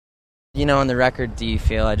On the record, Do You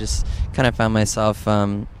Feel, I just kind of found myself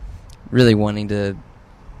really wanting to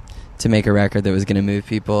make a record that was going to move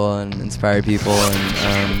people and inspire people.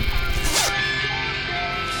 And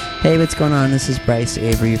Hey, what's going on? This is Bryce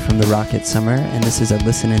Avery from The Rocket Summer, and this is a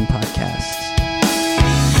Listen In podcast.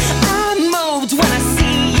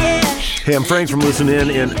 Hey, I'm Frank from Listen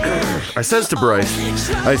In, and I says to Bryce,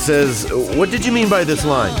 I says, what did you mean by this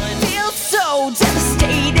line?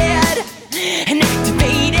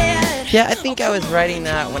 Yeah, I think I was writing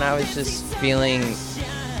that when I was just feeling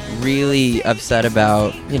really upset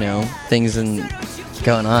about, things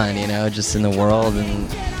going on, just in the world,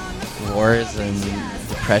 and wars and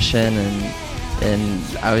depression, and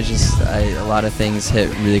I was a lot of things hit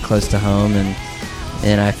really close to home,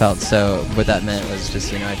 and I felt what that meant was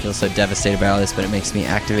just, I feel so devastated by all this, but it makes me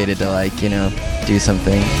activated to do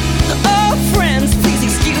something. Oh, friends, please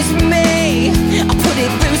excuse me, I'll put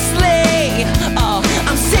it loosely,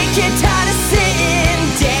 I'm sick and tired of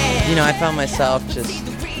sitting down. I found myself just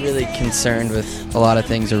really concerned with a lot of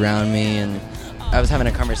things around me, and I was having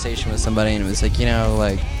a conversation with somebody, and it was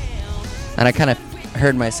and I kind of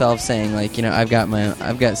heard myself saying, I've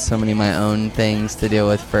got so many of my own things to deal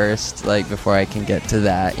with first, before I can get to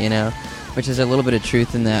that, which is a little bit of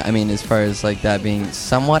truth in that. I mean, as far as that being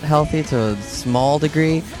somewhat healthy to a small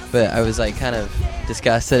degree, but I was kind of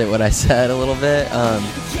disgusted at what I said a little bit,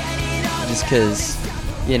 just because,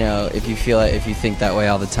 if you think that way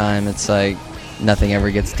all the time, it's nothing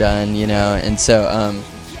ever gets done, and so,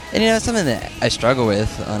 it's something that I struggle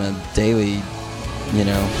with on a daily,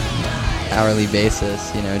 hourly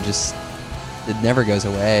basis, just, it never goes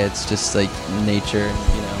away. It's just nature,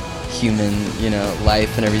 human,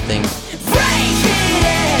 life and everything.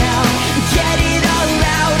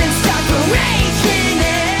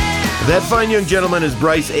 That fine young gentleman is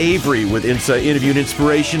Bryce Avery with interview and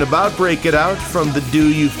inspiration about Break It Out from the Do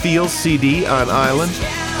You Feel CD on Island.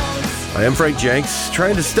 I am Frank Jenks,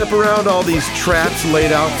 trying to step around all these traps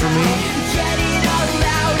laid out for me.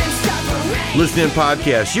 Listen In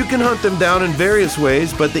podcasts. You can hunt them down in various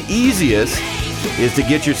ways, but the easiest is to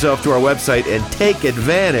get yourself to our website and take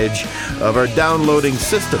advantage of our downloading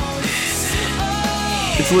system.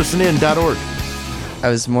 It's listenin.org. I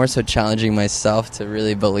was more so challenging myself to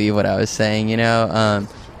really believe what I was saying,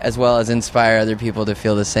 as well as inspire other people to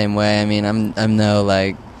feel the same way. I mean, I'm no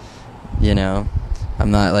I'm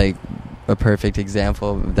not a perfect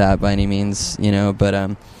example of that by any means, but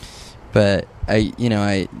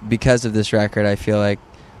I because of this record, I feel like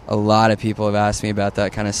a lot of people have asked me about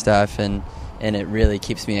that kind of stuff, and it really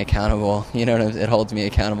keeps me accountable. It holds me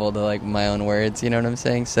accountable to my own words. You know what I'm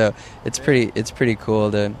saying? So it's pretty cool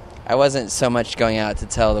to. I wasn't so much going out to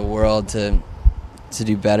tell the world to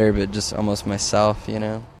do better, but just almost myself.